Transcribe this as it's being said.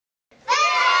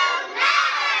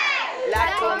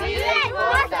comida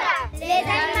importa. Les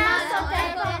animals sont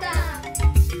importants.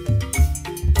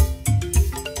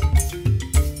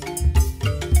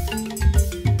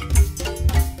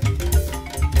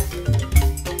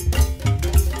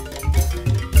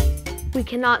 We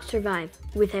cannot survive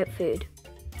without food.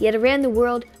 Yet around the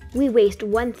world, we waste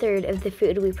 1/3 of the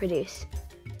food we produce.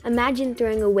 Imagine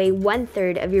throwing away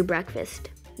 1/3 of your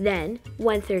breakfast, then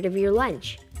 1/3 of your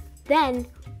lunch, then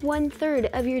 1/3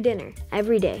 of your dinner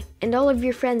every day, and all of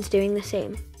your friends doing the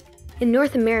same. In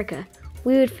North America,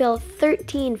 we would fill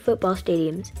 13 football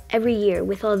stadiums every year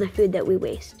with all the food that we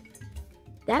waste.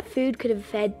 That food could have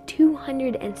fed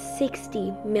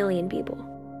 260 million people.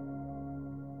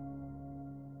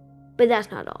 But that's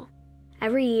not all.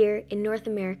 Every year in North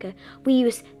America, we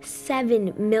use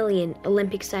 7 million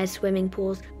Olympic-sized swimming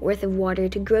pools worth of water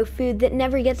to grow food that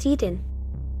never gets eaten.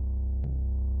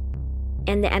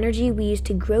 And the energy we use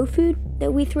to grow food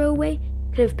that we throw away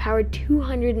could have powered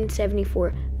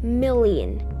 274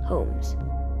 million homes.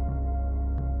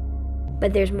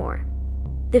 But there's more.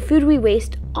 The food we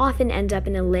waste often ends up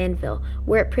in a landfill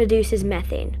where it produces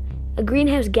methane, a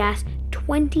greenhouse gas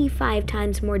 25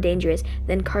 times more dangerous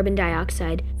than carbon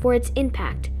dioxide for its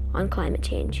impact on climate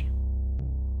change.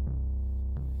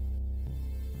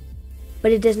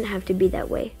 But it doesn't have to be that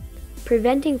way.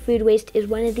 Preventing food waste is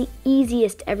one of the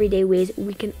easiest everyday ways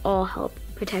we can all help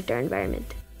protect our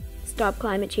environment, stop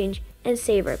climate change, and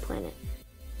save our planet.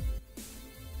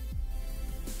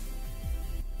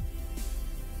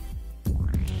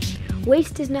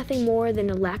 Waste is nothing more than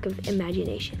a lack of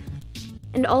imagination.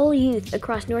 And all youth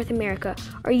across North America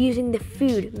are using the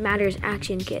Food Matters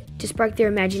Action Kit to spark their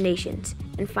imaginations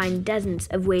and find dozens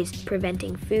of ways to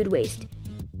preventing food waste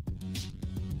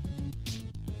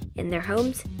in their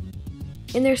homes,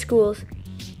 in their schools,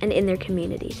 and in their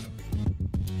communities.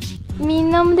 Mi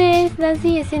nombre es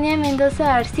Nancy Yesenia Mendoza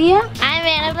Garcia. I'm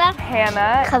Annabelle.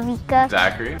 Hannah. Kavika.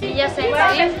 Zachary. Yes, I'm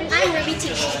Ruby T.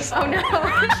 Oh no.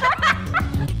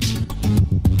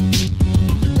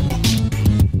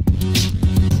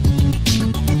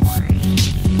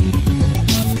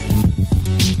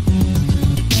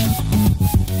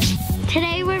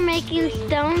 Today we're making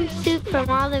stone soup from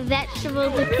all the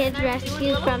vegetables the kids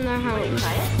rescued from their homes.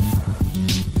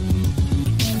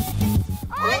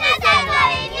 ¡Únete al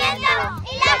movimiento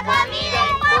y la comida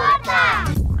importa!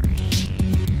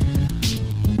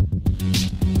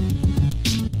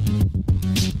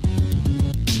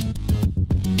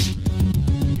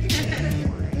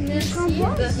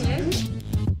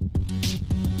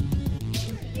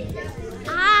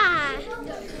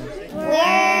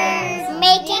 We're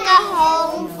making a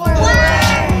home for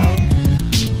worms.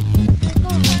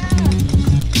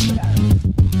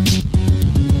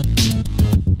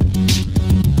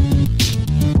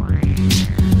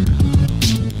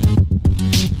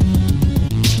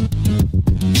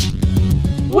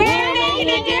 We're making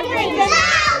a difference.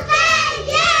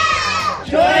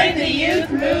 Join the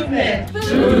youth movement.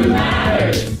 Food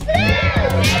matters.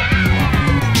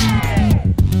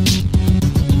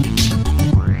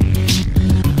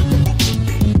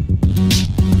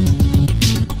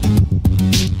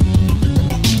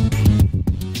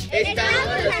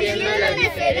 Estamos haciendo la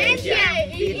diferencia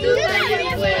y tú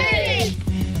también puedes.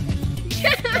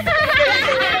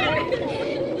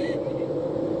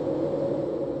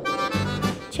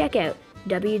 Check out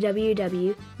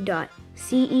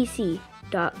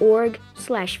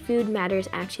www.cec.org/Food Matters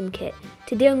Action Kit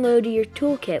to download your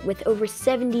toolkit with over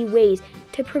 70 ways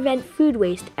to prevent food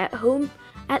waste at home,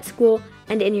 at school,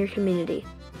 and in your community.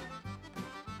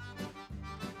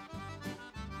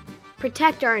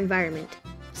 Protect our environment,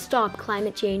 stop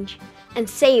climate change, and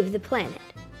save the planet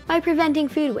by preventing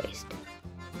food waste.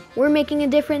 We're making a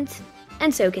difference,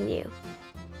 and so can you.